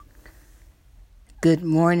Good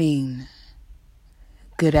morning,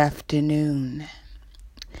 good afternoon,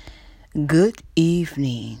 good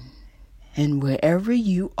evening, and wherever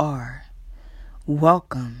you are,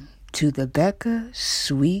 welcome to the Becca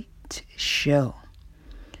Sweet Show.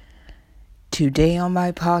 Today on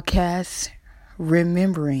my podcast,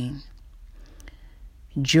 remembering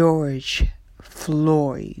George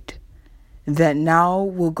Floyd, that now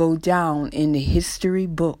will go down in the history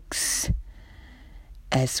books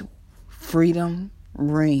as freedom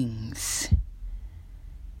rings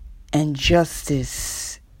and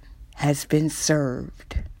justice has been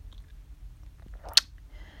served.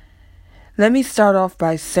 Let me start off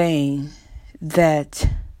by saying that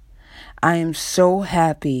I am so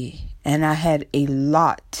happy, and I had a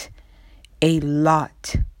lot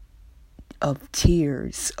of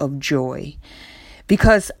tears of joy,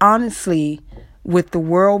 because honestly, with the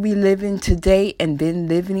world we live in today and been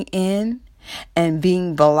living in, and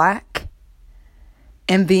being black,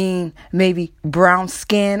 and being maybe brown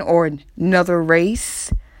skin or another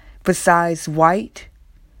race besides white,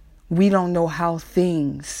 we don't know how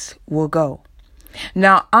things will go.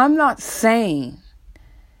 Now, I'm not saying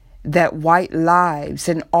that white lives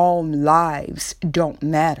and all lives don't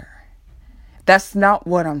matter. That's not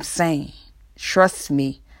what I'm saying. Trust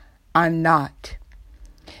me, I'm not.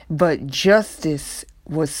 But justice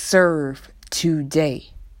was served today.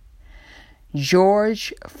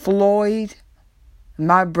 George Floyd,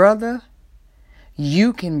 my brother,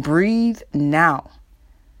 you can breathe now.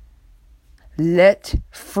 Let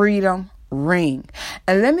freedom ring.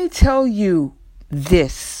 And let me tell you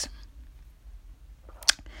this.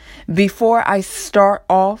 Before I start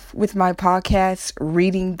off with my podcast,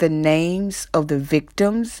 reading the names of the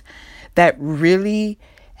victims that really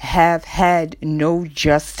have had no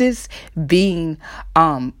justice, being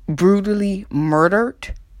brutally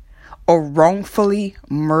murdered or wrongfully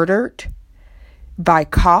murdered by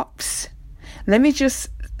cops. Let me just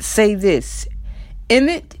say this.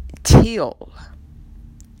 Emmett Till,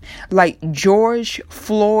 like George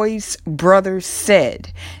Floyd's brother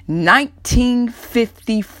said,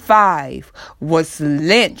 1955 was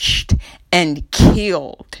lynched and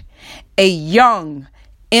killed. A young,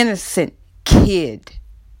 innocent kid.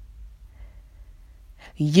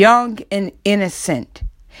 Young and innocent.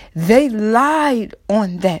 They lied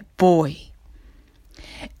on that boy.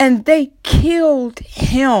 And they killed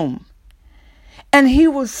him. And he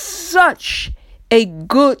was such a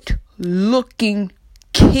good looking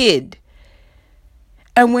kid.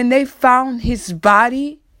 And when they found his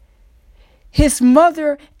body, his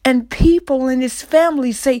mother and people in his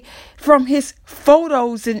family say from his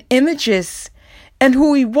photos and images and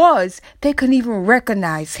who he was, they couldn't even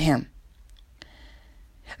recognize him.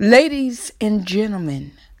 Ladies and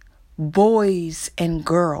gentlemen, boys and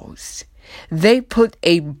girls, they put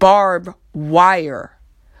a barbed wire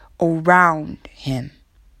around him.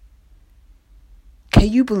 Can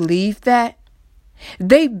you believe that?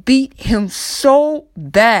 They beat him so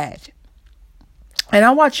bad. And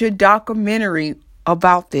I watched a documentary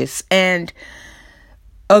about this, and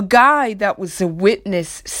a guy that was a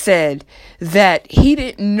witness said that he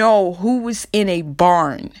didn't know who was in a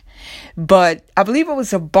barn. But I believe it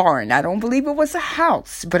was a barn. I don't believe it was a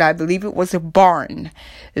house, but I believe it was a barn.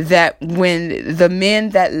 That when the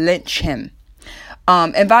men that lynched him,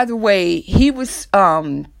 and by the way, he was,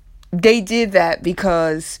 they did that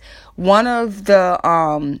because one of the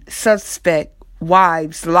suspect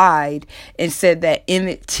wives lied and said that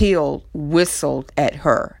Emmett Till whistled at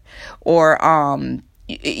her, or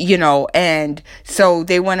and so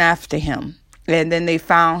they went after him. And then they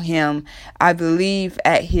found him, I believe,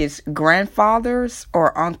 at his grandfather's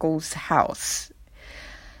or uncle's house.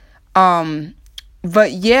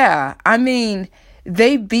 But yeah, I mean,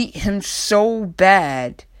 they beat him so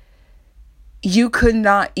bad, you could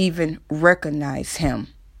not even recognize him.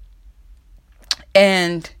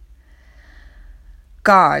 And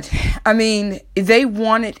God, I mean, they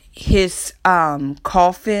wanted his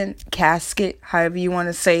coffin, casket, however you want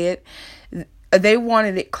to say it. They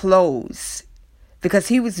wanted it closed because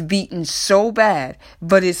he was beaten so bad.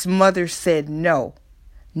 But his mother said, no.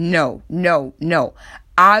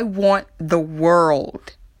 I want the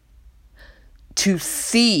world to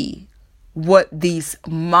see what these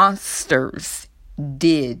monsters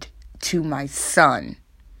did to my son.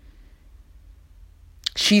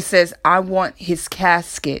 She says, I want his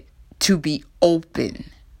casket to be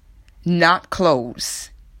open, not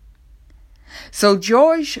closed. So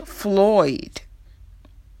George Floyd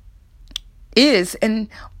is and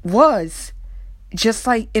was just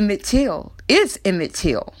like Emmett Till, is Emmett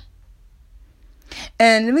Till.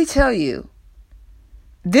 And let me tell you,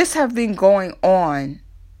 this have been going on,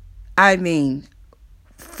 I mean,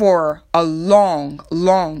 for a long,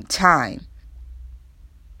 long time.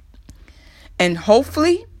 And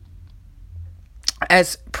hopefully,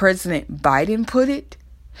 as President Biden put it,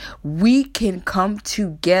 we can come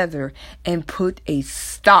together and put a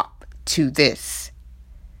stop to this.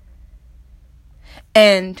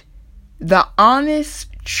 And the honest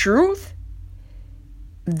truth,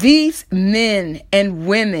 these men and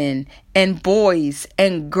women and boys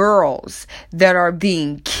and girls that are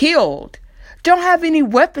being killed don't have any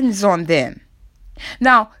weapons on them.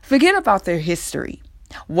 Now, forget about their history,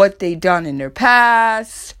 what they done in their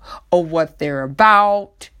past, or what they're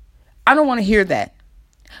about. I don't want to hear that.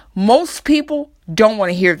 Most people don't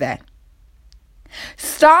want to hear that.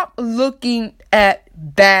 Stop looking at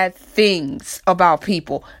bad things about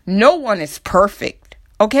people. No one is perfect,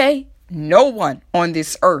 okay? No one on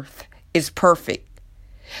this earth is perfect.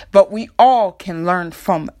 But we all can learn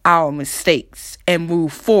from our mistakes and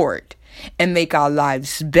move forward and make our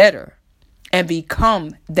lives better and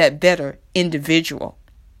become that better individual.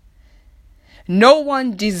 No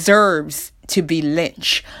one deserves to be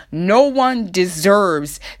lynched. No one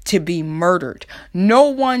deserves to be murdered. No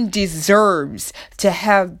one deserves to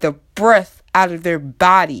have the breath out of their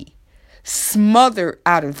body smothered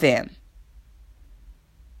out of them.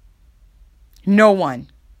 No one.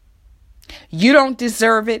 You don't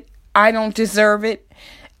deserve it. I don't deserve it.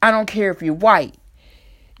 I don't care if you're white,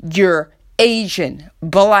 you're Asian,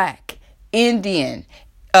 black, Indian,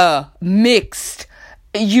 mixed,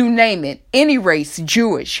 you name it, any race,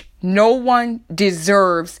 Jewish. No one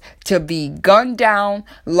deserves to be gunned down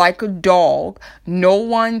like a dog. No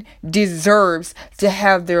one deserves to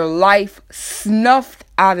have their life snuffed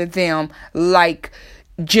out of them like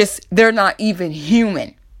just they're not even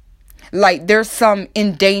human. Like there's some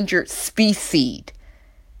endangered species.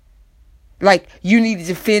 Like you need to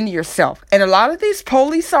defend yourself. And a lot of these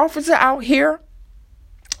police officers out here,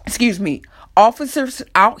 officers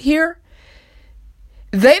out here,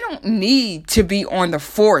 they don't need to be on the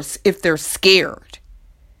force if they're scared.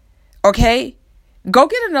 Okay? Go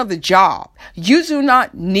get another job. You do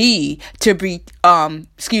not need to be,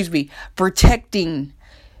 protecting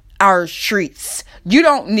our streets. You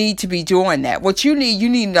don't need to be doing that. What you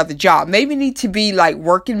need another job. Maybe need to be like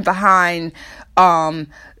working behind,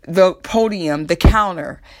 the podium, the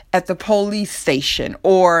counter at the police station,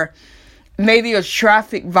 or maybe a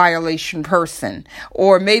traffic violation person,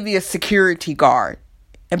 or maybe a security guard.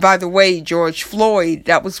 And by the way, George Floyd,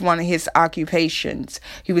 that was one of his occupations.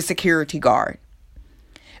 He was security guard.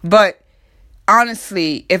 But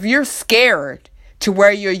honestly, if you're scared to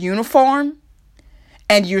wear your uniform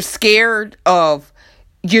and you're scared of,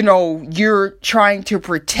 you're trying to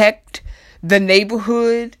protect the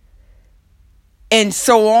neighborhood and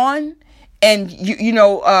so on, and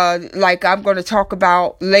like I'm going to talk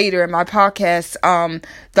about later in my podcast,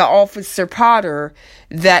 the Officer Potter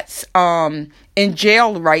that's in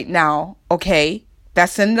jail right now. Okay,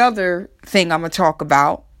 that's another thing I'm gonna talk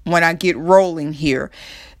about when I get rolling here.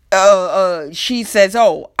 She says,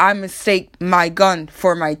 "Oh, I mistake my gun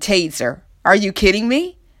for my taser." Are you kidding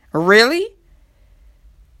me? Really?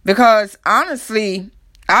 Because honestly,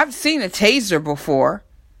 I've seen a taser before.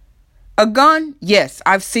 A gun, yes,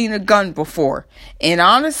 I've seen a gun before. And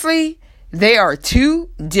honestly, they are two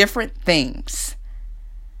different things.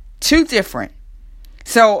 Two different.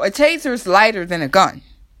 So a taser is lighter than a gun.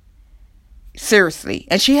 Seriously.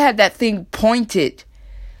 And she had that thing pointed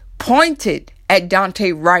at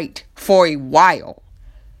Daunte Wright for a while.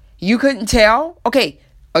 You couldn't tell? Okay,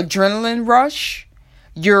 adrenaline rush.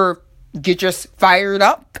 You're just fired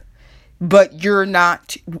up, but you're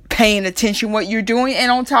not paying attention what you're doing.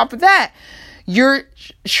 And on top of that, you're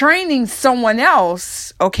training someone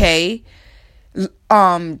else, okay,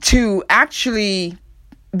 to actually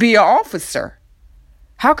be an officer.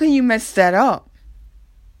 How can you mess that up?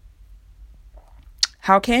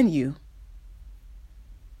 How can you?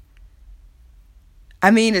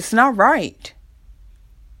 I mean, it's not right.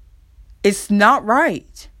 It's not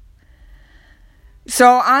right.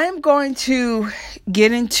 So I'm going to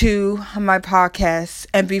get into my podcast,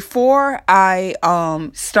 and before I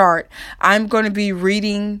start, I'm going to be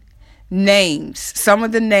reading some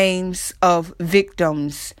of the names of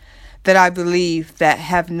victims that I believe that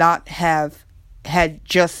have not had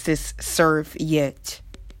justice served yet.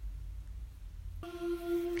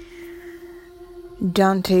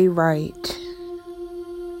 Daunte Wright,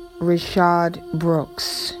 Rayshard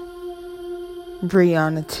Brooks,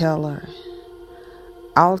 Breonna Taylor,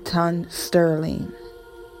 Alton Sterling,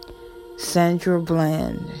 Sandra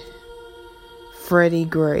Bland, Freddie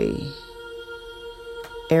Gray,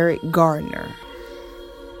 Eric Garner,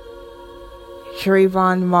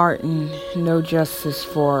 Trayvon Martin, no justice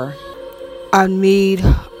for. Ahmaud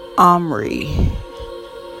Arbery.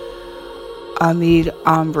 Ahmaud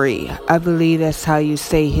Arbery. I believe that's how you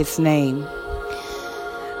say his name.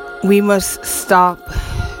 We must stop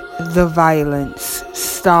the violence.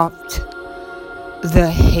 Stop the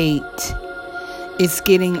hate. It's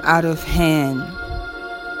getting out of hand.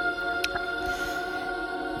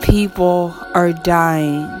 People are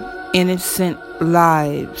dying. Innocent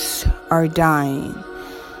lives are dying.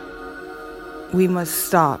 We must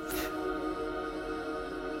stop.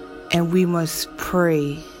 And we must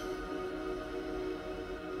pray.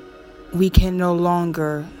 We can no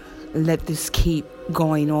longer let this keep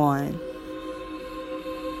going on.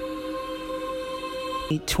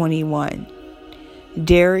 21.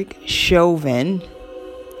 Derek Chauvin,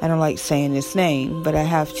 I don't like saying his name, but I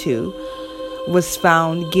have to, was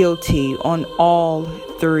found guilty on all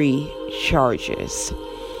 3 charges.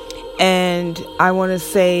 And I want to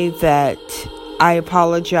say that I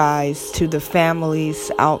apologize to the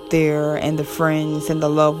families out there and the friends and the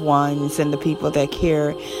loved ones and the people that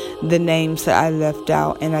care, the names that I left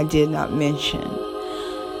out and I did not mention.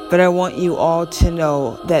 But I want you all to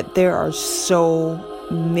know that there are so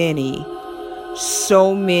many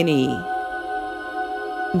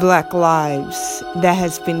black lives that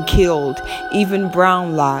has been killed, even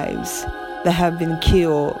brown lives that have been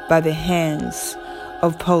killed by the hands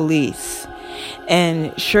of police.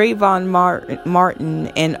 And Trayvon Martin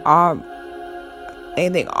and Ahmaud,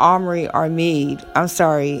 I'm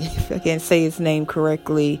sorry if I can't say his name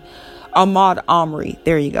correctly, Ahmaud Arbery,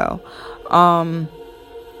 there you go.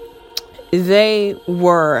 They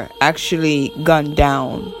were actually gunned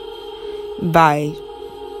down by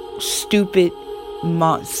stupid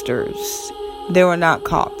monsters. They were not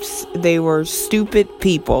cops. They were stupid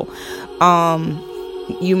people.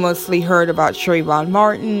 You mostly heard about Trayvon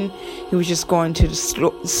Martin. He was just going to the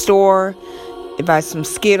store to buy some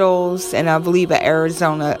Skittles and I believe an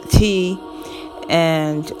Arizona tea.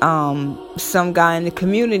 And some guy in the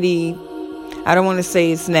community, I don't want to say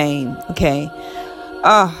his name, okay?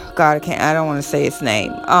 Oh, God, I don't want to say his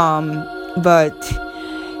name. But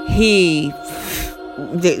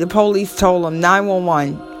the police told him,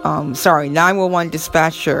 911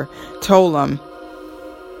 dispatcher told him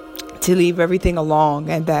to leave everything alone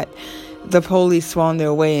and that the police were on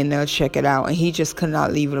their way and they'll check it out. And he just could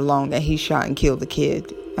not leave it alone, that he shot and killed the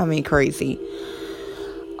kid. I mean, crazy.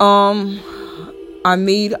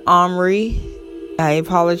 Ahmaud Arbery, I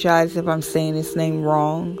apologize if I'm saying his name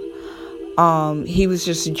wrong. He was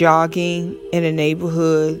just jogging in a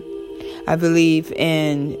neighborhood, I believe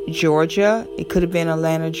in Georgia. It could have been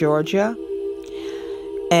Atlanta, Georgia.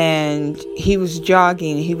 And he was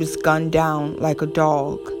jogging. He was gunned down like a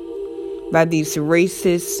dog by these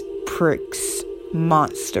racist pricks,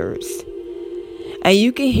 monsters. And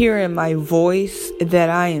you can hear in my voice that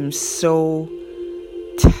I am so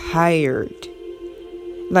tired.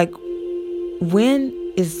 Like, when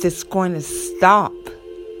is this going to stop?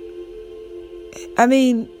 I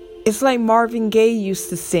mean, it's like Marvin Gaye used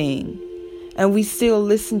to sing, and we still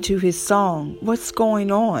listen to his song. What's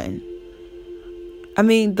going on? I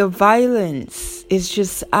mean, the violence is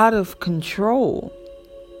just out of control.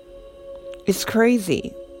 It's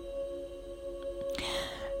crazy.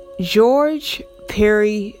 George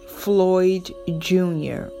Perry Floyd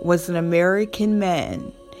Jr. was an American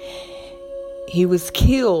man. He was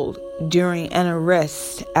killed during an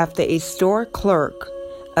arrest after a store clerk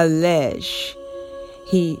alleged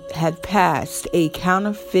he had passed a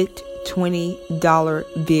counterfeit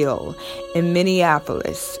 $20 bill in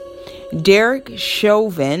Minneapolis. Derek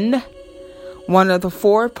Chauvin, one of the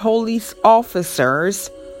 4 police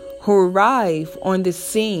officers who arrived on the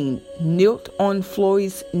scene, knelt on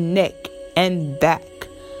Floyd's neck and back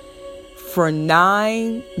for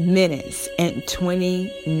 9 minutes and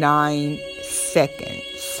 29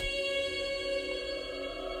 seconds.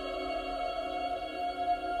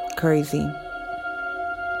 Crazy.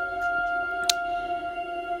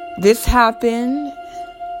 This happened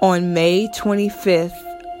on May 25th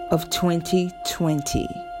of 2020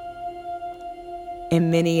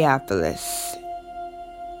 in Minneapolis.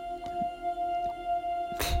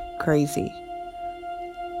 Crazy.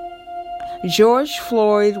 George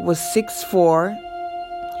Floyd was 6'4".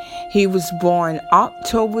 He was born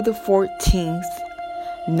October the 14th,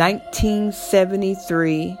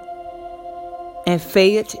 1973, in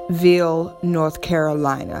Fayetteville, North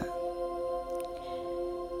Carolina.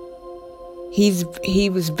 He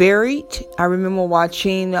was buried. I remember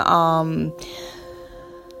watching the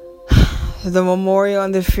memorial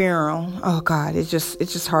and the funeral. Oh God, it's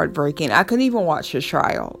just heartbreaking. I couldn't even watch the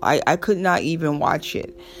trial. I could not even watch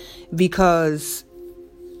it. because,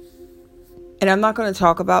 and I'm not going to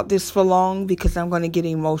talk about this for long because I'm going to get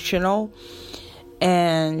emotional.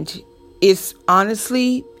 And it's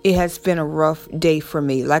honestly, it has been a rough day for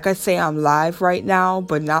me. Like I say, I'm live right now,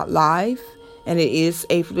 but not live. And it is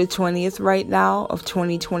April the 20th right now of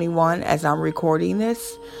 2021 as I'm recording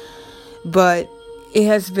this. But it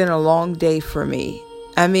has been a long day for me.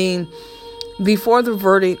 I mean, before the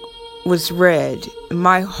verdict was read,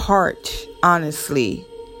 my heart, honestly,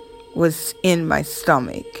 was in my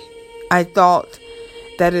stomach. I thought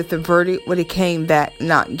that if the verdict would have came back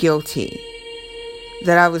not guilty,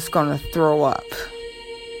 that I was going to throw up.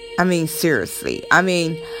 I mean, seriously. I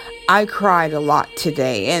mean, I cried a lot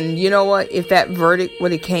today. And you know what? If that verdict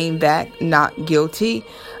would have came back not guilty,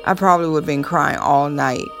 I probably would have been crying all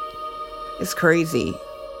night. It's crazy.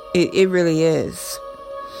 It really is.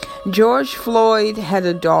 George Floyd had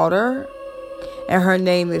a daughter, and her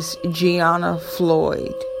name is Gianna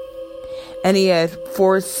Floyd. And he had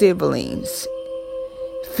 4 siblings.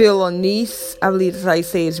 Philonise, I believe that's how you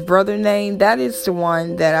say his brother name. That is the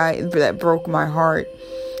one that broke my heart.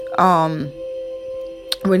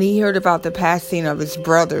 When he heard about the passing of his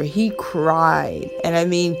brother, he cried. And I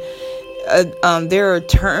mean, their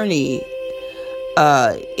attorney,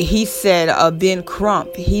 he said, Ben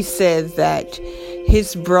Crump, he said that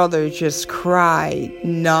his brother just cried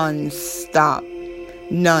non-stop.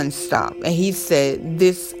 And he said,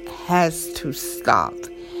 this has to stop.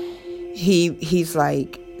 He's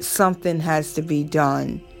like, something has to be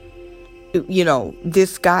done. You know,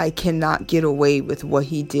 this guy cannot get away with what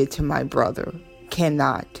he did to my brother.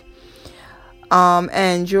 Cannot.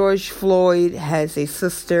 And George Floyd has a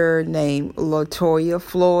sister named LaToya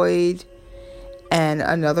Floyd, and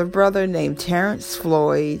another brother named Terrence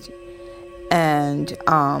Floyd, and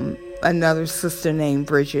another sister named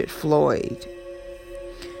Bridget Floyd.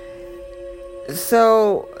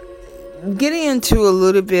 So, getting into a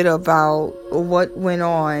little bit about what went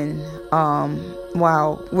on,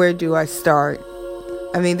 wow, where do I start?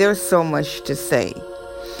 I mean, there's so much to say.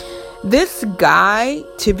 This guy,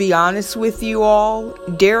 to be honest with you all,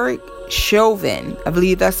 Derek Chauvin, I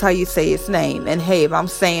believe that's how you say his name. And hey, if I'm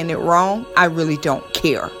saying it wrong, I really don't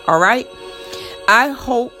care. All right? I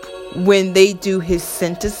hope when they do his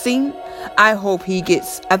sentencing, I hope he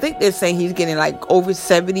gets, I think they're saying he's getting like over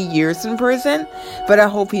 70 years in prison, but I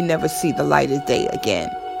hope he never see the light of day again.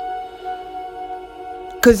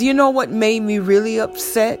 Because you know what made me really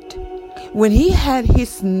upset? When he had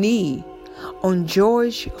his knee on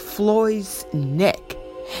George Floyd's neck,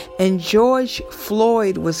 and George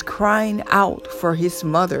Floyd was crying out for his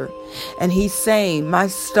mother, and he's saying, my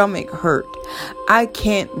stomach hurt, I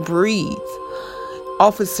can't breathe.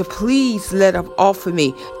 Officer, please let him off of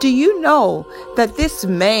me. Do you know that this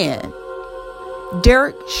man,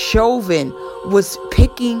 Derek Chauvin, was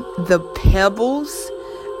picking the pebbles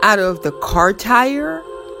out of the car tire?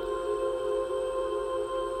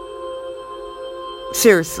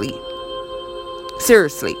 Seriously.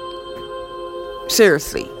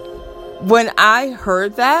 When I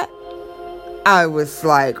heard that, I was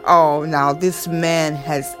like, oh, now this man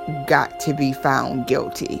has got to be found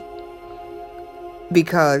guilty.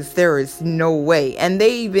 Because there is no way. And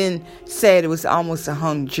they even said it was almost a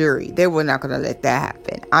hung jury. They were not going to let that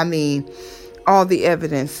happen. I mean, all the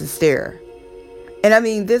evidence is there. And I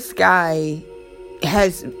mean, this guy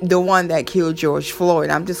has the one that killed George Floyd.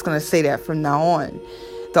 I'm just going to say that from now on.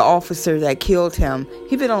 The officer that killed him,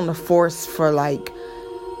 he'd been on the force for like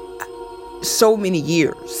so many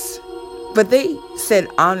years. But they said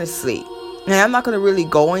honestly, and I'm not going to really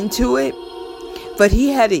go into it, but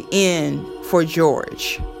he had it in for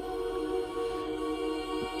George.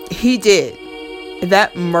 He did.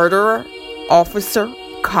 That murderer, officer,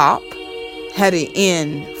 cop, had it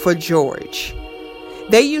in for George.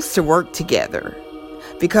 They used to work together.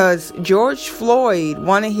 Because George Floyd,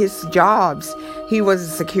 one of his jobs, he was a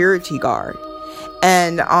security guard.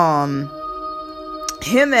 And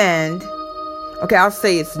him and, okay, I'll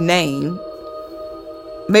say his name.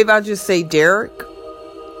 Maybe I'll just say Derek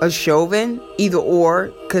or Chauvin, either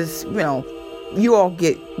or, because, you know, you all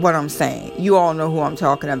get what I'm saying. You all know who I'm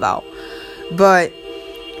talking about. But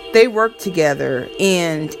they worked together,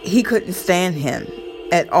 and he couldn't stand him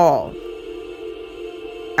at all.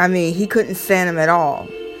 I mean, he couldn't stand him at all.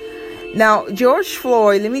 Now, George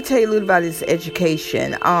Floyd, let me tell you a little about his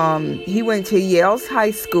education. He went to Yale's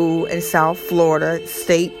High School in South Florida,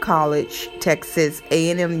 State College, Texas,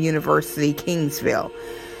 A&M University, Kingsville.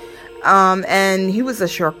 And he was a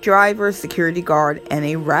truck driver, security guard, and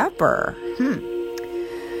a rapper.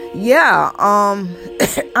 Yeah,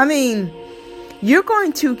 I mean, you're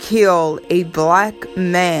going to kill a black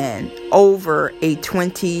man over a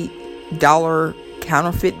 $20 dollar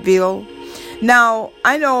counterfeit bill. Now,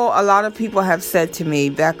 I know a lot of people have said to me,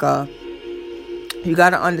 Becca, you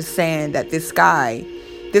got to understand that this guy,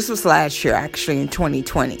 this was last year actually, in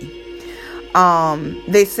 2020.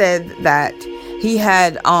 They said that he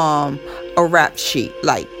had a rap sheet,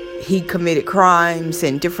 like he committed crimes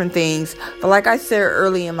and different things. But like I said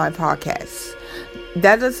early in my podcast,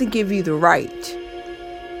 that doesn't give you the right.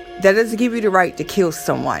 That doesn't give you the right to kill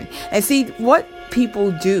someone. And see, what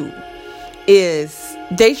people do is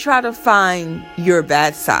they try to find your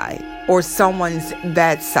bad side or someone's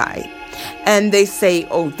bad side. And they say,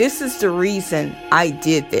 oh, this is the reason I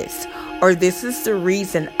did this. Or this is the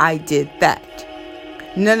reason I did that.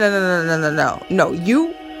 No,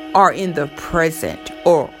 you are in the present,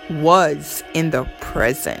 or was in the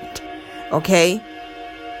present. Okay?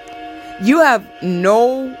 You have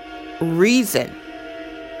no reason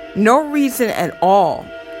at all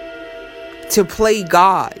to play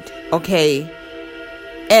God, okay?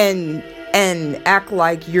 And act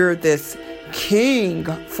like you're this king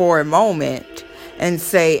for a moment and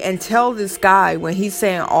tell this guy when he's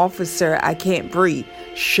saying, officer, I can't breathe,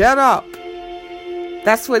 shut up.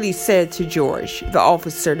 That's what he said to George, the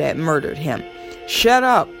officer that murdered him. Shut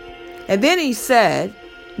up. And then he said,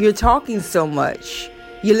 you're talking so much,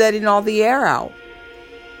 you're letting all the air out.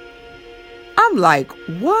 I'm like,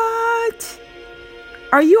 what?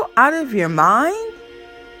 Are you out of your mind?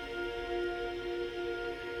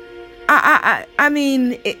 I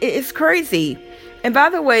mean, it's crazy. And by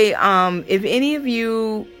the way, if any of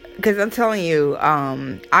you, because I'm telling you,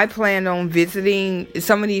 I plan on visiting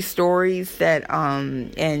some of these stories that,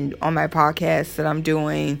 and on my podcast that I'm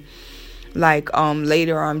doing, like,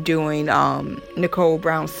 later I'm doing, Nicole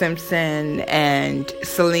Brown Simpson and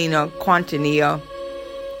Selena Quintanilla.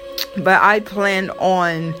 But I plan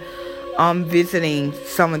on, visiting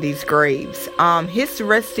some of these graves. His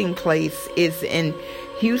resting place is in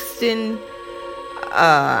Houston,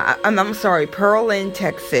 Pearland,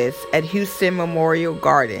 Texas, at Houston Memorial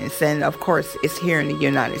Gardens. And of course, it's here in the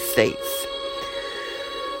United States.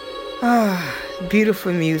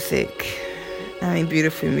 Beautiful music.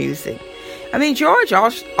 Beautiful music. George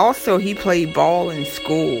also, he played ball in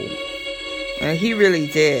school. And he really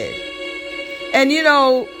did. And, he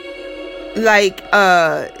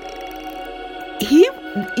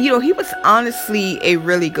was honestly a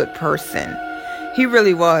really good person. He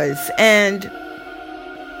really was. And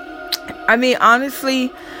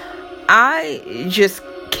honestly, I just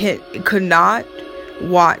could not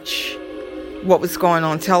watch what was going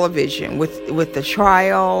on television with the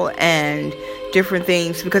trial and different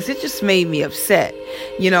things, because it just made me upset.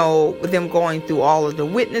 With them going through all of the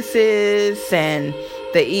witnesses and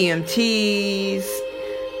the EMTs.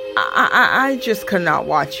 I just could not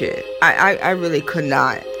watch it. I really could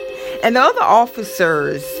not. And the other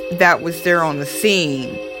officers that was there on the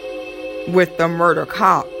scene with the murder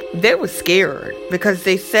cop, they were scared because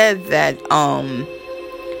they said that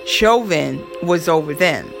Chauvin was over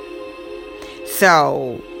them.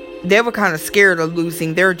 So they were kind of scared of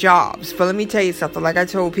losing their jobs. But let me tell you something. Like I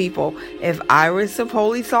told people, if I was a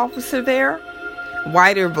police officer there,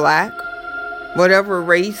 white or black, whatever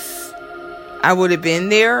race I would have been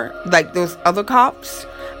there, like those other cops,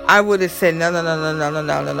 I would have said, no.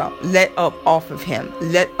 Let up off of him.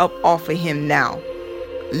 Let up off of him now.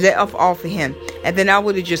 Let up off of him. And then I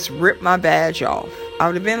would have just ripped my badge off. I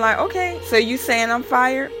would have been like, okay, so you saying I'm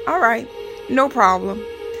fired? All right, no problem.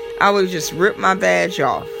 I would have just ripped my badge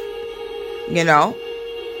off.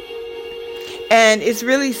 And it's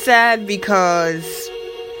really sad because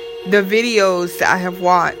the videos that I have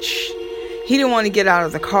watched, he didn't want to get out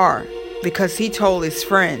of the car because he told his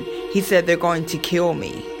friend, he said, they're going to kill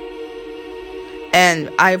me.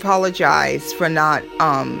 And I apologize for not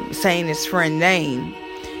saying his friend's name,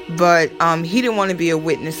 but he didn't want to be a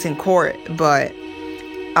witness in court. But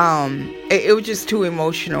it was just too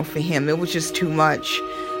emotional for him. It was just too much.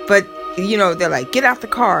 But they're like, get out the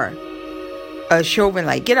car. Chauvin,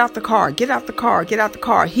 like, get out the car, get out the car, get out the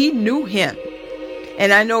car. He knew him.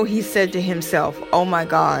 And I know he said to himself, oh my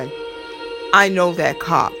God, I know that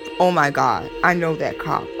cop. Oh my God, I know that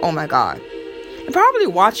cop. Oh my God. And probably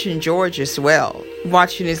watching George as well.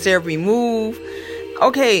 Watching his every move.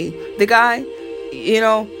 Okay, the guy,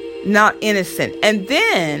 not innocent. And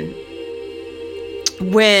then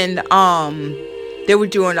when they were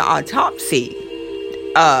doing the autopsy,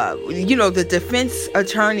 the defense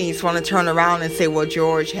attorneys want to turn around and say, well,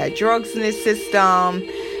 George had drugs in his system.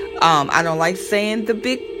 I don't like saying the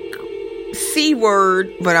big C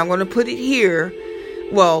word, but I'm going to put it here.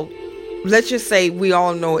 Well, let's just say we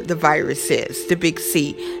all know what the virus is, the big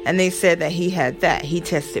C. And they said that he had that. He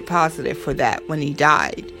tested positive for that when he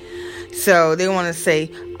died. So they want to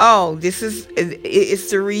say, oh, it's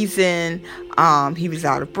the reason he was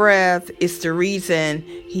out of breath. It's the reason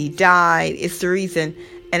he died. It's the reason.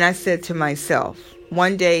 And I said to myself,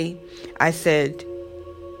 one day, I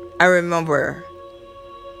remember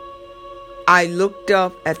I looked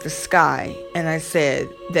up at the sky and I said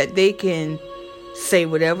that they can say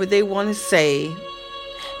whatever they want to say.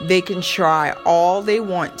 They can try all they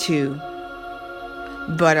want to.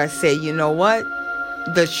 But I said, you know what?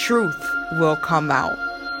 The truth will come out.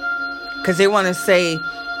 Because they want to say,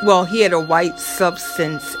 well, he had a white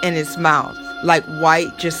substance in his mouth. Like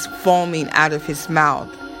white just foaming out of his mouth.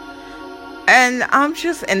 And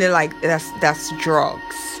and they're like, that's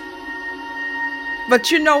drugs. But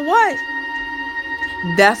you know what?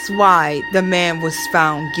 That's why the man was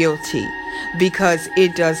found guilty. Because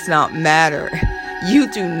it does not matter.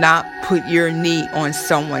 You do not put your knee on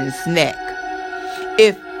someone's neck.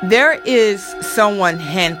 If there is someone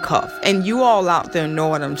handcuffed, and you all out there know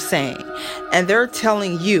what I'm saying, and they're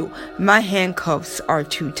telling you, my handcuffs are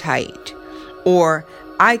too tight, or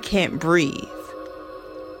I can't breathe,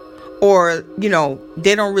 or,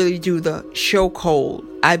 they don't really do the chokehold,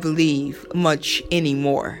 I believe, much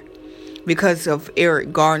anymore because of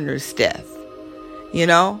Eric Garner's death. You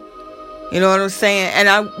know what I'm saying?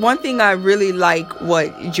 And one thing I really like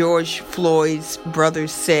what George Floyd's brother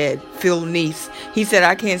said, Phil Neese. He said,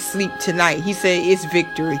 I can't sleep tonight. He said, it's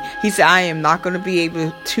victory. He said, I am not going to be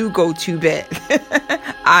able to go to bed.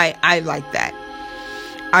 I like that.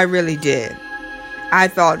 I really did. I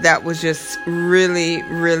thought that was just really,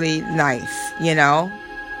 really nice,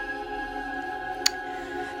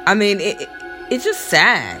 I mean, it's just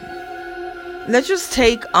sad. Let's just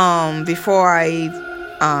take, before I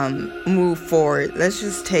move forward, let's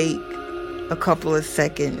just take a couple of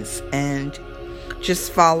seconds and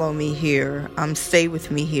just follow me here. Stay with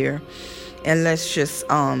me here, and let's just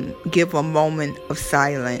give a moment of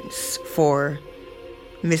silence for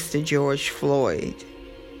Mr. George Floyd.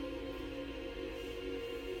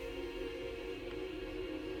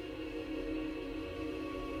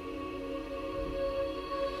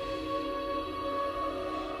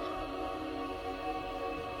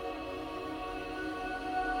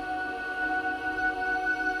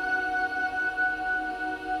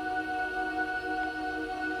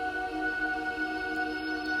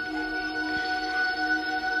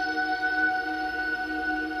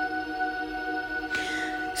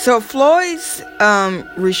 So Floyd's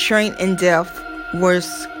restraint and death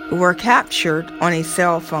were captured on a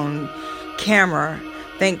cell phone camera.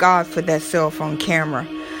 Thank God for that cell phone camera.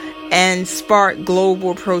 And sparked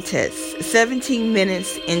global protests 17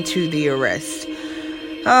 minutes into the arrest.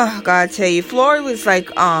 Oh, God, I tell you, Floyd was like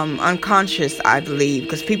unconscious, I believe,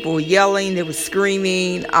 because people were yelling, they were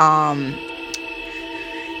screaming. And,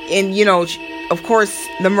 of course,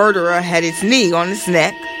 the murderer had his knee on his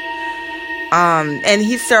neck. And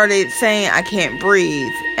he started saying, I can't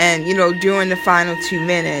breathe. And, during the final 2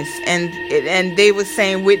 minutes. And they were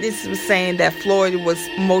saying, witnesses were saying that Floyd was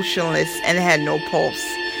motionless and had no pulse.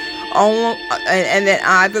 And then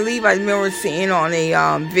I believe I remember seeing on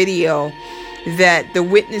a video that the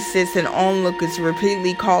witnesses and onlookers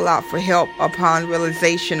repeatedly called out for help upon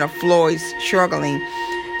realization of Floyd's struggling.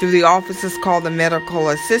 Through the officers called the medical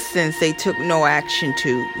assistants, they took no action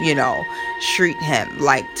to, treat him,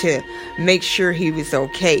 like to make sure he was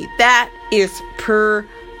okay. That is pure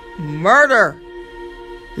murder.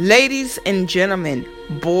 Ladies and gentlemen,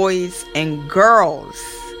 boys and girls,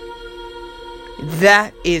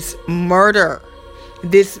 that is murder.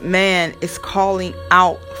 This man is calling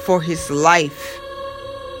out for his life.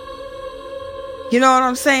 You know what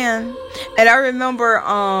I'm saying? And I remember,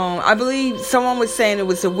 I believe someone was saying it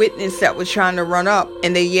was a witness that was trying to run up,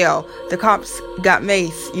 and they yelled, the cops got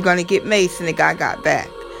mace, you're gonna get mace, and the guy got back.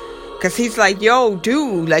 Cause he's like, yo,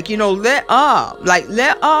 dude, like, let up. Like,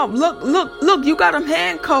 let up. Look, you got him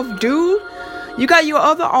handcuffed, dude. You got your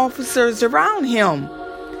other officers around him.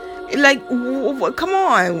 Like, come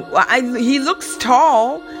on. He looks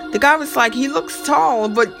tall. The guy was like, he looks tall,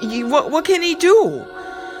 but what can he do?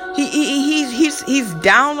 He's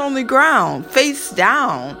down on the ground, face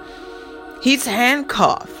down. He's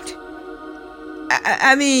handcuffed.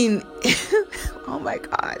 I mean, oh my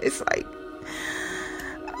God, it's like,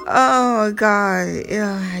 oh God,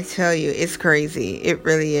 yeah, I tell you, it's crazy. It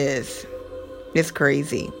really is. It's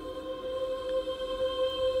crazy.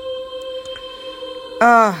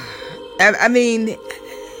 I mean,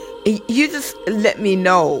 you just let me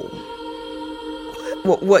know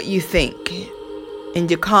what you think in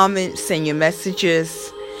your comments and your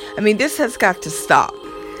messages. I mean, this has got to stop.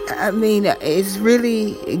 I mean, it's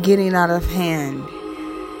really getting out of hand.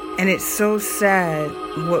 And it's so sad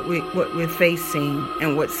what we're facing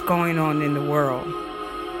and what's going on in the world.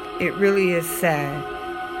 It really is sad.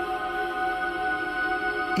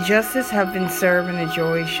 Justice have been served in the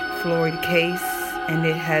George Floyd case, and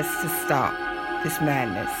it has to stop this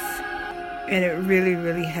madness. And it really,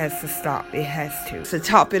 really has to stop. It has to. To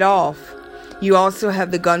top it off, you also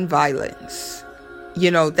have the gun violence.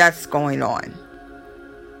 That's going on.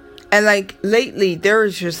 And like lately, there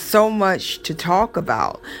is just so much to talk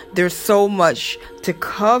about. There's so much to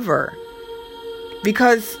cover.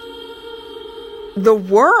 Because the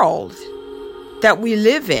world that we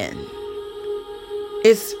live in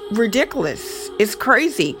is ridiculous. It's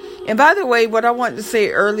crazy. And by the way, what I wanted to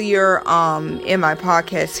say earlier in my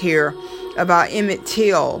podcast here about Emmett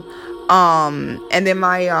Till, and then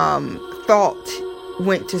my thought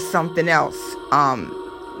went to something else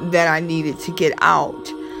that I needed to get out.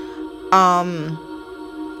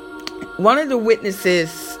 One of the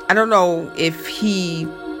witnesses, I don't know if he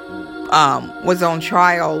was on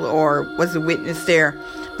trial or was a witness there,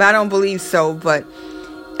 but I don't believe so. But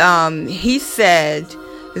he said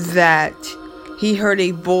that he heard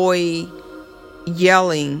a boy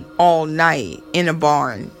yelling all night in a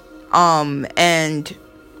barn. And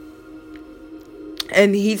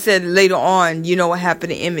he said later on, what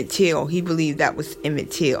happened to Emmett Till? He believed that was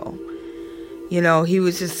Emmett Till. He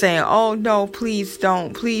was just saying, oh no, please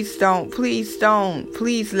don't, please don't, please don't,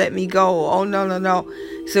 please let me go. Oh no.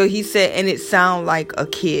 So he said, and it sounded like a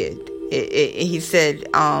kid. He said,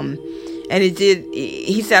 and it did,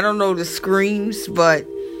 he said, I don't know the screams, but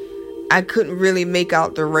I couldn't really make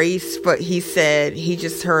out the race. But he said he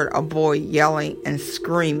just heard a boy yelling and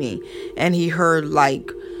screaming, and he heard like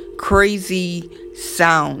crazy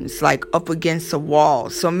sounds like up against a wall.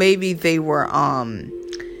 So maybe they were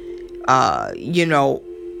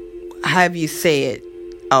have you say it,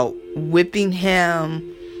 whipping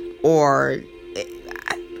him, or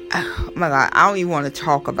oh my God, I don't even want to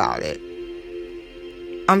talk about it.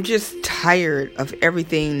 I'm just tired of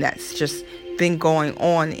everything that's just been going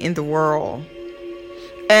on in the world.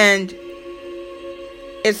 And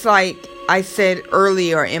it's like I said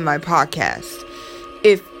earlier in my podcast,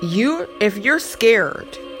 if you're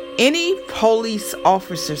scared, any police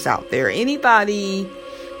officers out there, anybody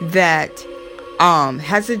that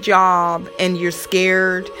has a job and you're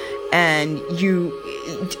scared and you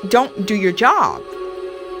don't do your job.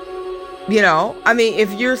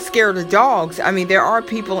 If you're scared of dogs, there are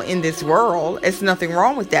people in this world, it's nothing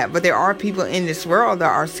wrong with that, but there are people in this world that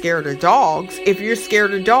are scared of dogs. If you're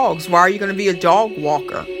scared of dogs, why are you going to be a dog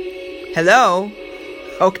walker? Hello?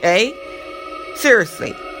 Okay?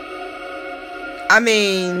 Seriously.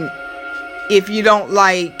 If you don't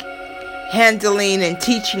like handling and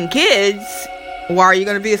teaching kids, why are you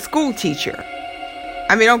going to be a school teacher?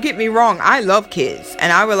 Don't get me wrong, I love kids,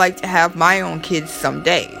 and I would like to have my own kids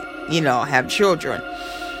someday, have children.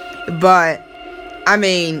 But,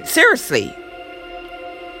 seriously,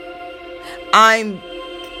 I'm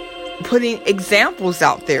putting examples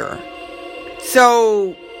out there.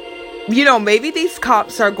 So, maybe these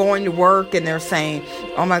cops are going to work and they're saying,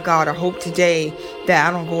 oh my God, I hope today that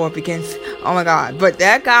I don't go up against, oh my God. But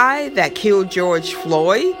that guy that killed George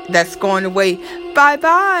Floyd, that's going away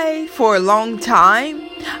bye-bye for a long time.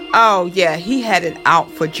 Oh yeah, he had it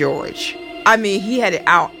out for George. He had it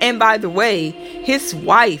out. And by the way, his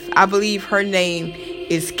wife, I believe her name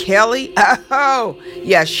is Kelly. Oh,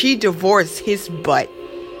 yeah, she divorced his butt.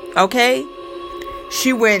 Okay?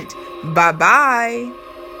 She went bye-bye.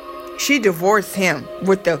 She divorced him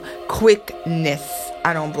with the quickness.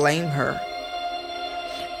 I don't blame her.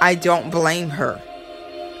 I don't blame her.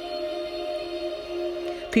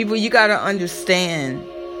 People, you got to understand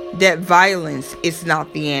that violence is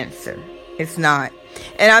not the answer. It's not.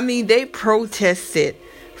 And they protested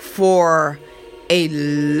for a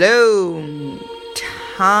long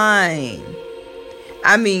time.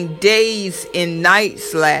 Days and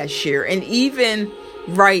nights last year. And even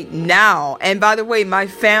right now. And by the way, my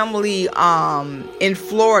family in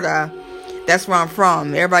Florida, that's where I'm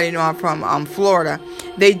from. Everybody know I'm from Florida.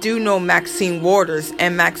 They do know Maxine Waters.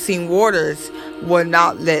 And Maxine Waters will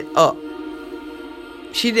not let up.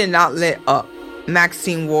 She did not let up.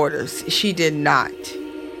 Maxine Waters. She did not.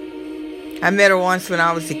 I met her once when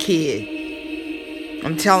I was a kid.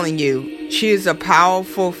 I'm telling you, she is a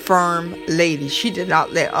powerful, firm lady. She did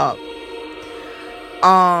not let up.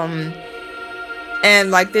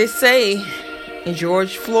 And like they say,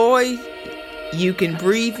 George Floyd, you can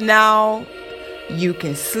breathe now, you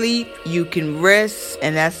can sleep, you can rest,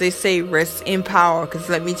 and as they say, rest in power, because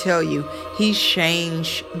let me tell you, he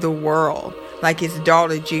changed the world. Like his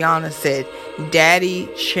daughter Gianna said, Daddy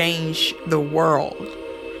changed the world.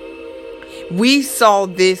 We saw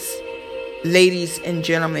this, ladies and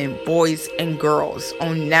gentlemen, boys and girls,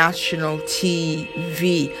 on national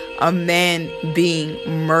TV. A man being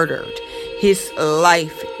murdered. His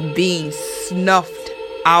life being snuffed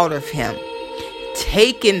out of him.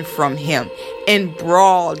 Taken from him in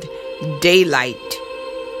broad daylight.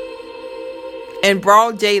 In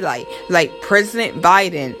broad daylight. Like President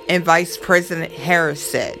Biden and Vice President Harris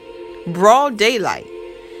said. Broad daylight.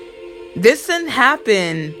 This didn't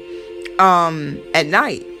happen at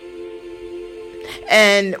night.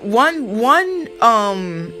 And one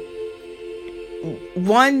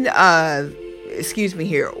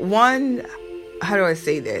how do I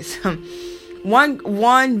say this?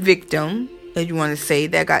 one victim that you want to say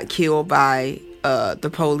that got killed by the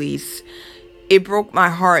police. It broke my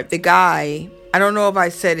heart. The guy, I don't know if I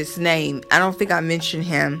said his name. I don't think I mentioned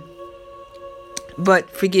him.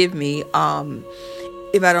 But forgive me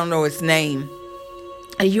if I don't know his name.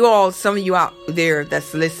 And you all, some of you out there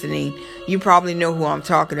that's listening, you probably know who I'm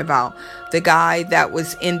talking about. The guy that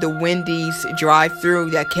was in the Wendy's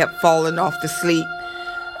drive-thru that kept falling off the sleep.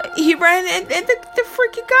 He ran and the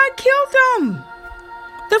freaking guy killed him.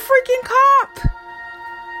 The freaking cop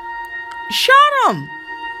shot him.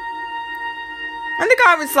 And the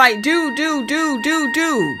guy was like, dude.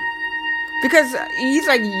 Because he's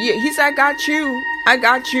like, I got you.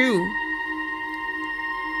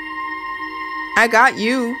 I got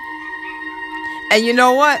you. And you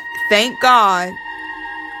know what? Thank God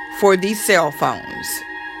for these cell phones.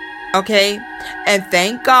 Okay? And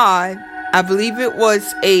thank God, I believe it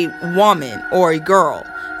was a woman or a girl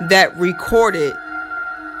that recorded,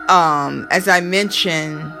 as I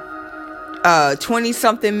mentioned,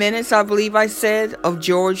 20-something minutes, I believe I said, of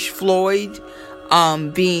George Floyd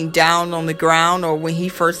being down on the ground, or when he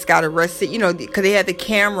first got arrested, you know, because they had the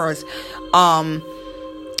cameras on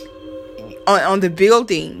the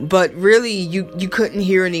building, but really you couldn't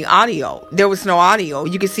hear any audio. There was no audio.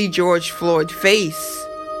 You could see George Floyd's face.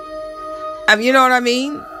 I mean, you know what I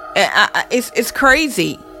mean? It's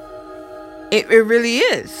crazy. It really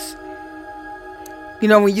is. You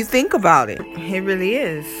know, when you think about it, it really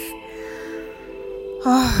is.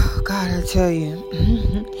 Oh, God, I tell you.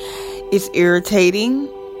 It's irritating.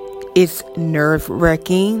 It's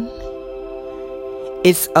nerve-wracking.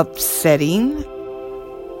 It's upsetting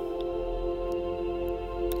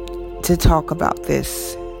to talk about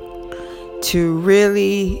this. To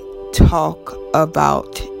really talk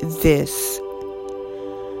about this.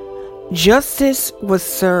 Justice was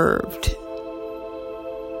served.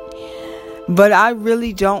 But I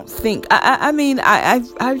really don't think,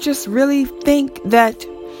 I just really think that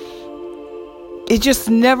it's just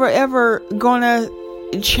never ever gonna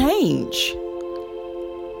change.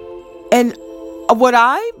 And what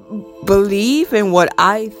I believe and what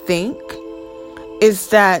I think is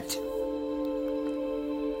that,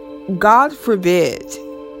 God forbid,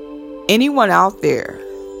 anyone out there,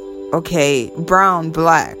 okay, brown,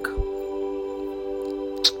 black,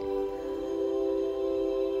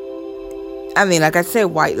 I mean, like I said,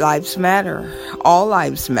 white lives matter. All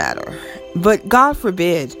lives matter. But God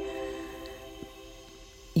forbid,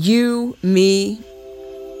 you, me,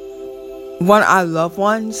 one of our loved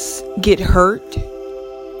ones get hurt,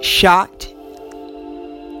 shot,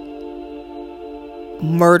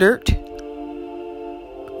 murdered.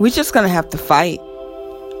 We're just going to have to fight.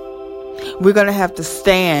 We're going to have to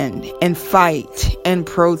stand and fight and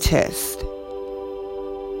protest.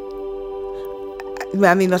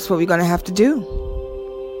 I mean, that's what we're going to have to do.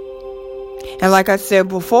 And like I said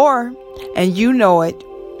before, and you know it,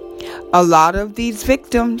 a lot of these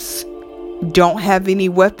victims don't have any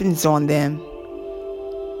weapons on them.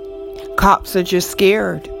 Cops are just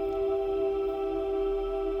scared.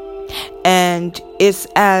 And it's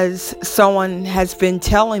as someone has been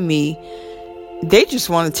telling me, they just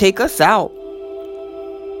want to take us out.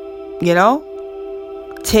 You know?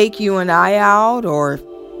 Take you and I out, or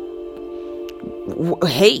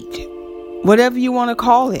hate, whatever you want to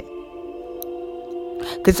call it.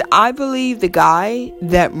 Because I believe the guy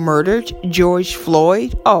that murdered George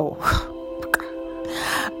Floyd,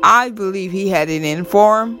 I believe he had it in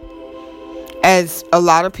for him, as a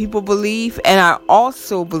lot of people believe. And I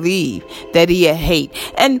also believe that he had hate.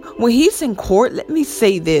 And when he's in court, let me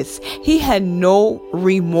say this, he had no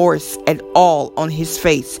remorse at all on his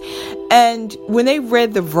face. And when they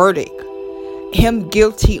read the verdict, him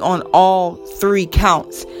guilty on all 3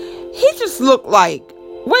 counts, he just looked like,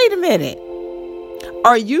 wait a minute,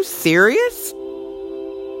 are you serious?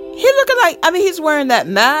 He looking like, I mean, he's wearing that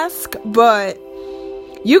mask, but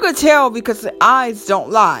you could tell because the eyes don't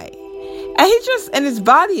lie. And his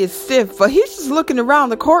body is stiff, but he's just looking around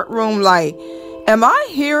the courtroom like, am I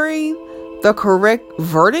hearing the correct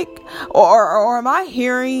verdict? Or am I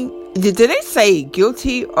hearing, did they say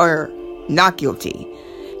guilty or not guilty?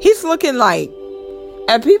 He's looking like,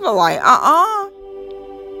 and people like, I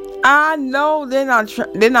know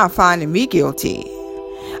they're not finding me guilty.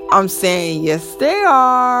 I'm saying, yes, they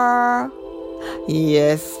are.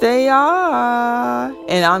 Yes, they are.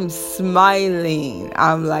 And I'm smiling.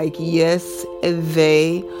 I'm like, yes,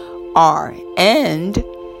 they are. And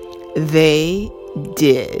they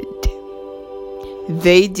did.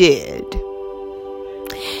 They did.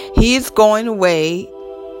 He is going away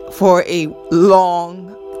for a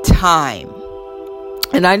long time.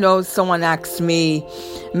 And I know someone asked me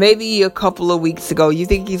maybe a couple of weeks ago, you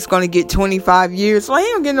think he's going to get 25 years? Well, he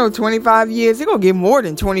don't get no 25 years. He's going to get more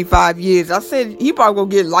than 25 years. I said he probably going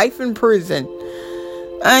to get life in prison.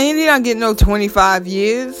 He not getting no 25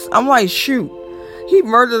 years. I'm like, shoot. He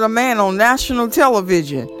murdered a man on national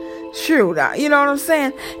television. Shoot. You know what I'm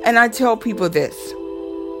saying? And I tell people this.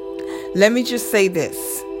 Let me just say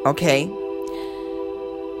this, okay?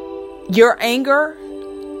 Your anger,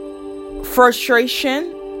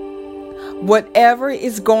 frustration, whatever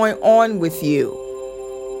is going on with you,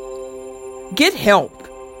 get help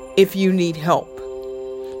if you need help.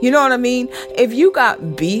 You know what I mean? If you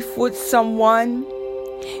got beef with someone,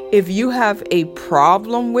 if you have a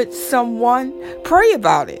problem with someone, pray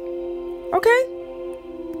about it. Okay?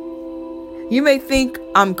 You may think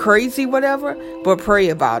I'm crazy, whatever, but pray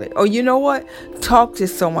about it. Or you know what? Talk to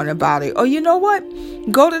someone about it. Or you know what?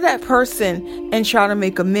 Go to that person and try to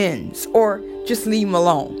make amends. Or just leave them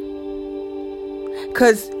alone.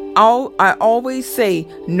 Because I always say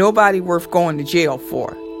nobody worth going to jail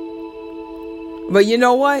for. But you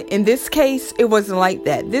know what? In this case, it wasn't like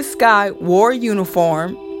that. This guy wore a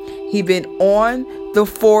uniform. He'd been on the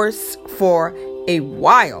force for a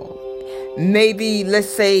while. Maybe, let's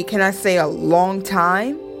say, can I say a long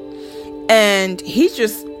time? And he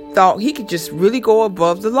just thought he could just really go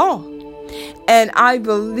above the law. And I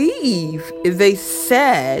believe they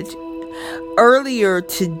said earlier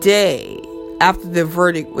today, after the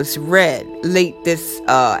verdict was read, late this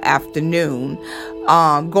afternoon,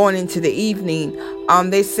 going into the evening,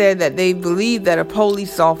 they said that they believe that a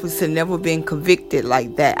police officer never been convicted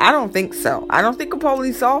like that. I don't think so. I don't think a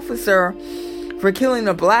police officer for killing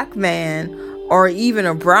a black man or even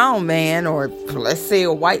a brown man, or let's say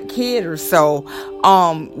a white kid or so,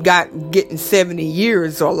 getting 70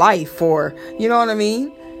 years or life, or, you know what I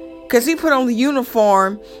mean? Because he put on the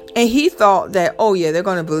uniform and he thought that, oh yeah, they're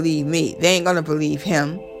going to believe me. They ain't going to believe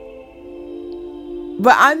him.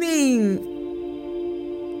 But I mean,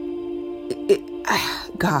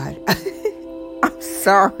 God, I'm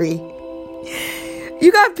sorry.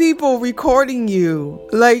 You got people recording you.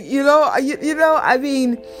 Like, I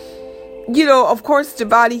mean, of course the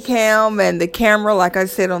body cam and the camera, like I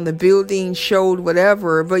said, on the building showed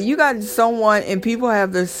whatever. But you got someone and people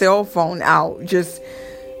have their cell phone out just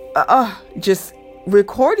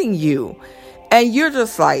recording you. And you're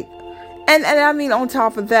just like, and I mean, on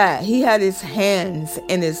top of that, he had his hands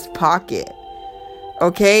in his pocket.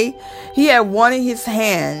 Okay, he had one of his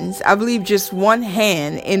hands, I believe just one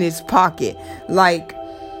hand in his pocket. Like,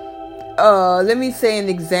 let me say an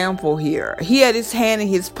example here. He had his hand in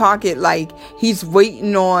his pocket like he's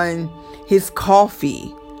waiting on his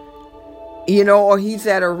coffee, or he's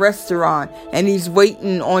at a restaurant and he's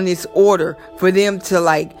waiting on his order for them to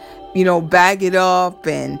bag it up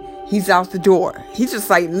and he's out the door. He's just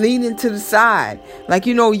like leaning to the side. Like,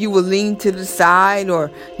 you will lean to the side, or,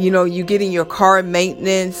 you get in your car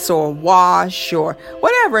maintenance or wash or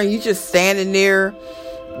whatever. And you just standing there,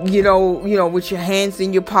 with your hands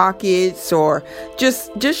in your pockets, or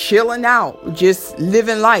just chilling out, just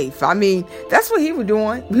living life. I mean, that's what he was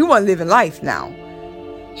doing. He wasn't living life now.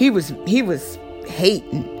 He was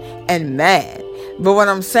hating and mad. But what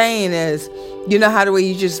I'm saying is, how the way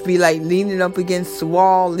you just be like leaning up against the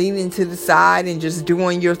wall, leaning to the side and just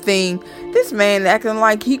doing your thing. This man acting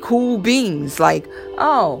like he cool beans. Like,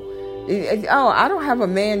 oh, I don't have a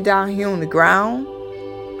man down here on the ground.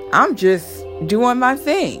 I'm just doing my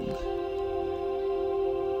thing.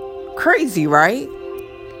 Crazy, right?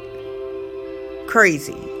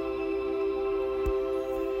 Crazy.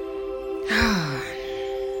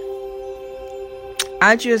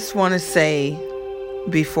 I just want to say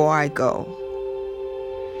before I go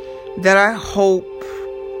that I hope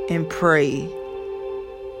and pray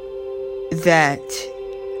that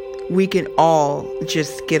we can all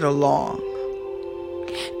just get along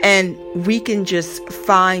and we can just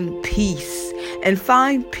find peace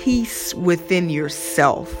within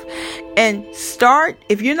yourself, and start,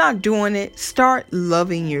 if you're not doing it, start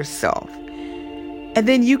loving yourself, and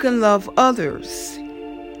then you can love others.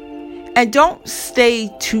 And don't stay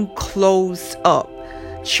too closed up.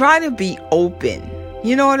 Try to be open.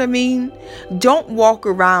 You know what I mean? Don't walk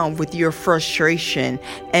around with your frustration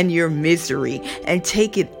and your misery and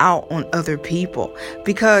take it out on other people.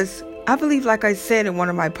 Because I believe, like I said in one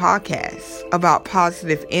of my podcasts about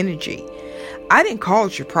positive energy, I didn't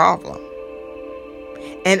cause your problem.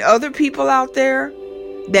 And other people out there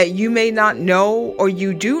that you may not know or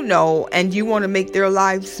you do know and you want to make their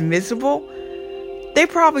lives miserable, they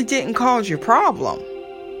probably didn't cause your problem.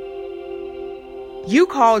 You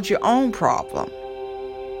caused your own problem.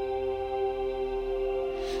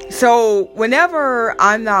 So whenever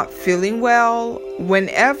I'm not feeling well,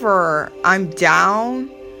 whenever I'm down,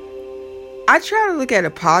 I try to look at a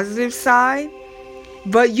positive side.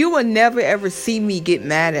 But you will never ever see me get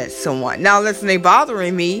mad at someone. Now listen, they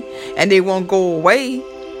bothering me and they won't go away.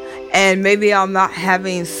 And maybe I'm not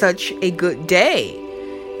having such a good day.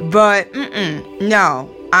 But no,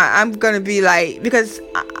 I'm going to be like, because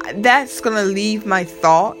that's going to leave my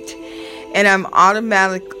thought. And I'm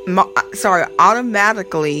automatically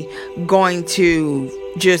going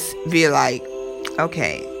to just be like,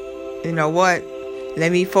 okay, you know what?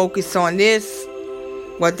 Let me focus on this,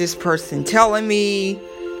 what this person telling me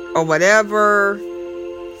or whatever.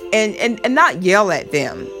 And not yell at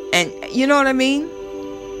them. And you know what I mean?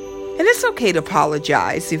 And it's okay to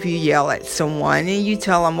apologize if you yell at someone and you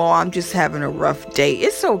tell them, oh, I'm just having a rough day.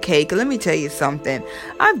 It's okay. 'Cause let me tell you something.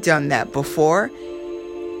 I've done that before.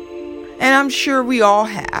 And I'm sure we all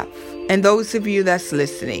have. And those of you that's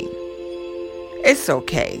listening, it's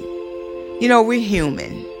okay. You know, we're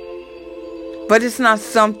human. But it's not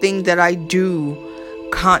something that I do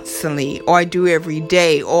constantly, or I do every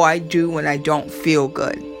day, or I do when I don't feel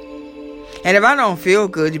good. And if I don't feel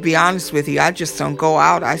good, to be honest with you, I just don't go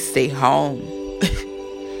out. I stay home.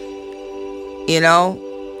 You know?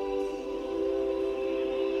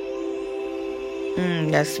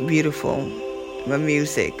 That's beautiful. The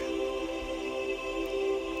music.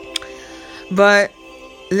 But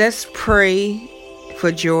let's pray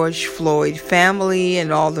for George Floyd family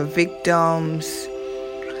and all the victims.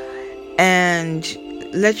 And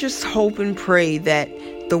let's just hope and pray that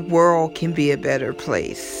the world can be a better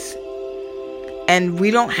place. And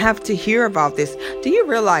we don't have to hear about this. Do you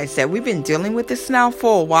realize that we've been dealing with this now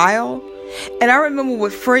for a while? And I remember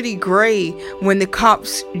with Freddie Gray, when the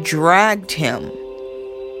cops dragged him,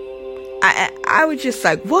 I was just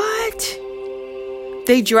like, what?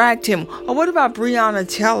 They dragged him. Or what about Breonna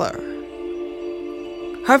Taylor?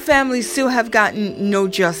 Her family still have gotten no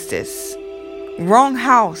justice. Wrong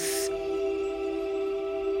house.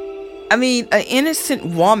 I mean, an innocent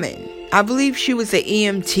woman. I believe she was an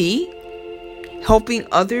EMT, helping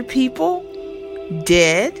other people.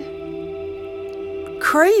 Dead.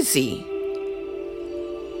 Crazy.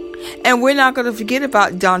 And we're not going to forget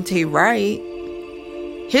about Daunte Wright.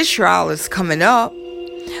 His trial is coming up.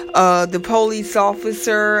 The police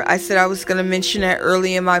officer, I said I was going to mention that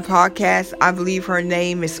early in my podcast. I believe her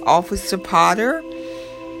name is Officer Potter.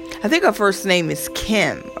 I think her first name is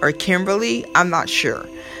Kim or Kimberly. I'm not sure.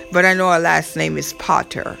 But I know her last name is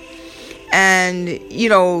Potter. And, you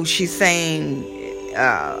know, she's saying,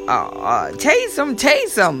 tase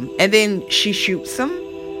him. And then she shoots him.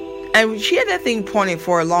 And she had that thing pointed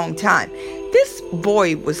for a long time. This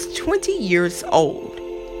boy was 20 years old.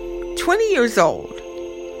 20 years old.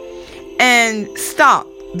 And stopped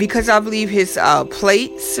because I believe his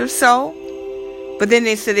plates or so. But then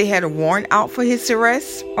they said they had a warrant out for his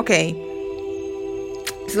arrest. Okay.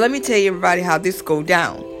 So let me tell you, everybody, how this go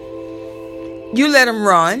down. You let him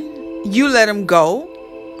run. You let him go.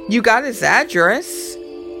 You got his address.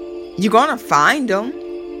 You're going to find him.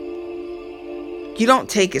 You don't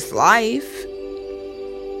take his life.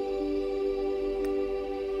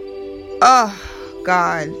 Oh,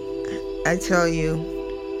 God. I tell you,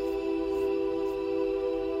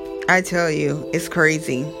 it's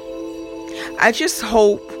crazy. I just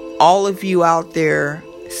hope all of you out there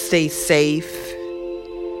stay safe.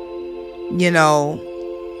 You know,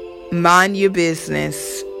 mind your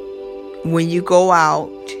business. When you go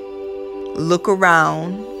out, look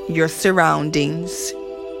around your surroundings.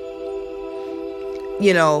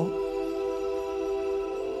 You know,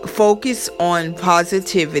 focus on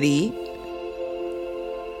positivity.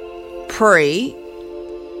 Pray,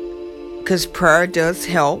 because prayer does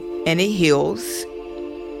help and it heals.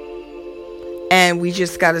 And we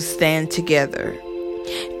just got to stand together.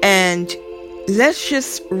 And let's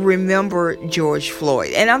just remember George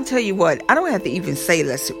Floyd. And I'm telling you what, I don't have to even say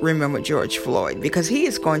let's remember George Floyd, because he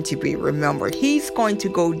is going to be remembered. He's going to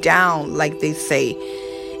go down, like they say,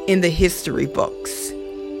 in the history books.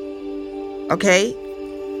 Okay?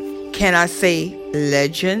 Can I say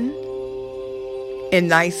legend? in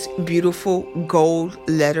nice, beautiful gold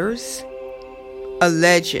letters, a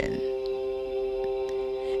legend.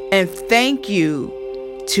 And thank you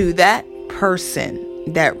to that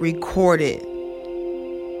person that recorded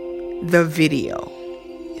the video.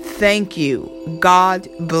 Thank you. God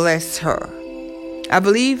bless her. I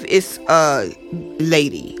believe it's a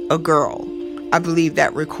lady, a girl, I believe,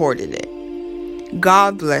 that recorded it.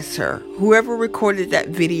 God bless her. Whoever recorded that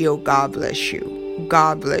video, God bless you.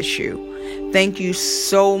 God bless you. Thank you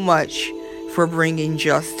so much for bringing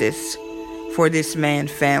justice for this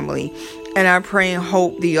man's family. And I pray and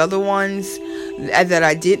hope the other ones that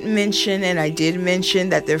I didn't mention, and I did mention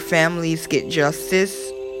that their families get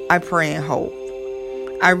justice. I pray and hope.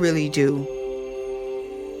 I really do.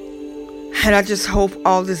 And I just hope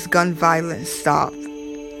all this gun violence stops.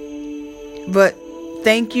 But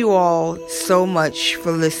thank you all so much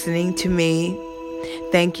for listening to me.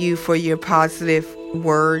 Thank you for your positive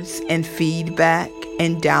words and feedback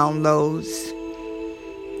and downloads.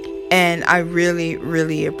 And I really,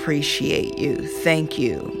 really appreciate you. Thank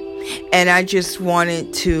you. And I just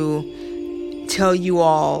wanted to tell you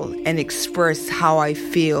all and express how I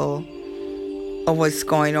feel of what's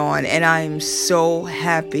going on. And I am so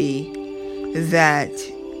happy that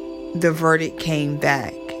the verdict came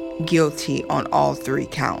back guilty on all 3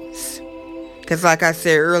 counts. Because like I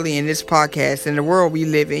said earlier in this podcast, in the world we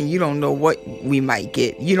live in, you don't know what we might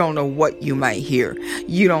get. You don't know what you might hear.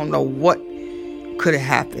 You don't know what could have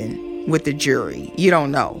happened with the jury. You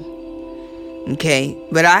don't know. Okay?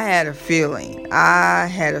 But I had a feeling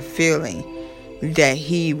that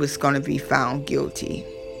he was going to be found guilty.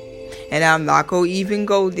 And I'm not going to even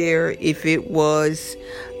go there. If it was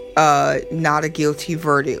not a guilty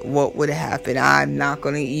verdict, what would have happened? I'm not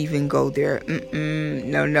going to even go there.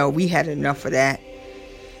 No, we had enough of that.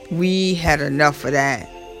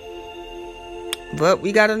 But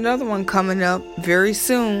we got another one coming up very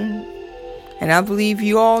soon. And I believe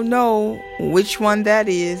you all know which one that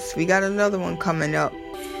is. We got another one coming up.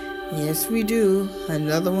 Yes, we do.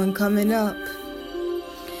 Another one coming up.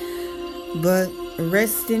 But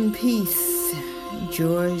rest in peace,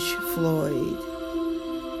 George Floyd.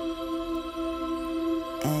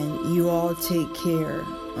 And you all take care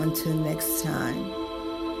until next time.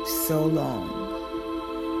 So long.